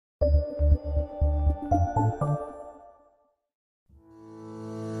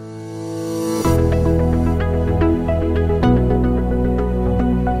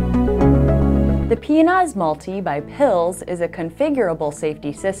PNOZ Multi by Pilz is a configurable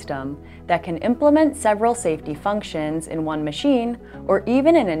safety system that can implement several safety functions in one machine or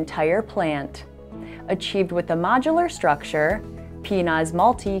even an entire plant. Achieved with a modular structure, PNOZ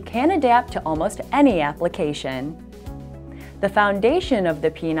Multi can adapt to almost any application. The foundation of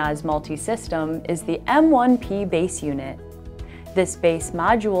the PNOZ Multi system is the M1P base unit. This base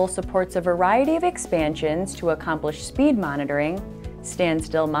module supports a variety of expansions to accomplish speed monitoring,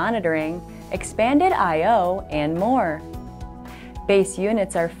 standstill monitoring, expanded I/O, and more. Base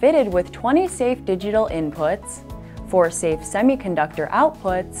units are fitted with 20 safe digital inputs, 4 safe semiconductor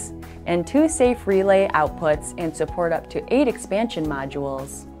outputs, and 2 safe relay outputs, and support up to 8 expansion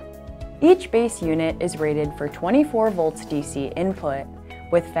modules. Each base unit is rated for 24 volts DC input,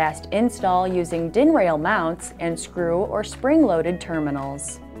 with fast install using DIN rail mounts and screw or spring-loaded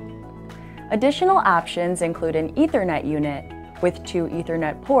terminals. Additional options include an Ethernet unit with 2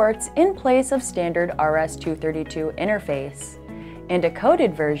 Ethernet ports in place of standard RS-232 interface, and a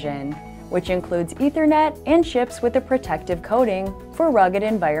coded version, which includes Ethernet and ships with a protective coating for rugged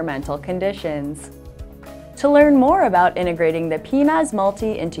environmental conditions. To learn more about integrating the PNOZ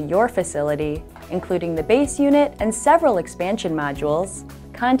Multi into your facility, including the base unit and several expansion modules,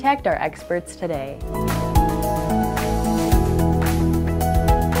 contact our experts today.